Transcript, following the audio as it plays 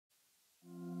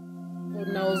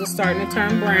Nose is starting to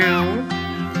turn brown.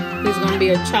 He's gonna be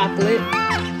a chocolate.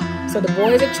 So the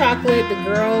boy is a chocolate, the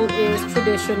girl is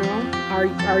traditional. Our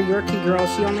Yorkie girl,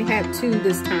 she only had 2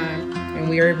 this time. And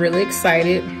we are really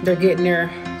excited. They're getting their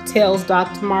tails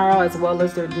docked tomorrow as well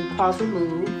as their dew claws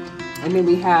removed. And then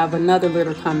we have another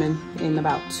litter coming in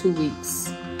about 2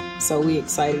 weeks. So we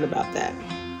excited about that.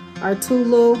 Our 2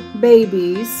 little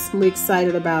babies, we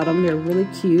excited about them. They're really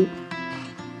cute.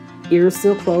 Ears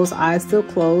still closed, eyes still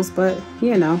closed, but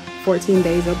you know, 14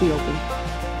 days they'll be open.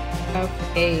 We have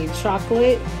a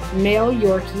chocolate male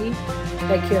Yorkie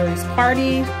that carries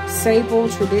party, sable,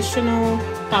 traditional,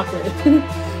 chocolate.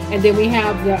 And then we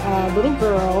have the little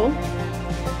girl.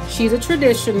 She's a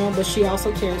traditional, but she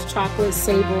also carries chocolate,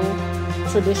 sable,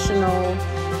 traditional,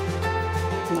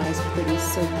 nice, pretty,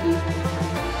 silky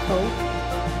coat.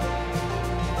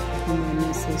 And then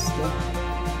this is the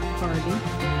party.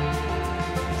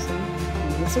 So,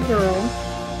 it's a girl.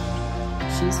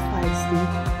 She's feisty.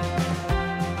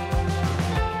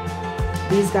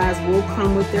 These guys will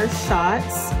come with their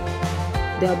shots.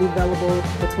 They'll be available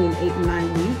between 8 and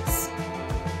 9 weeks.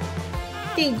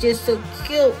 They're just so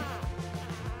cute.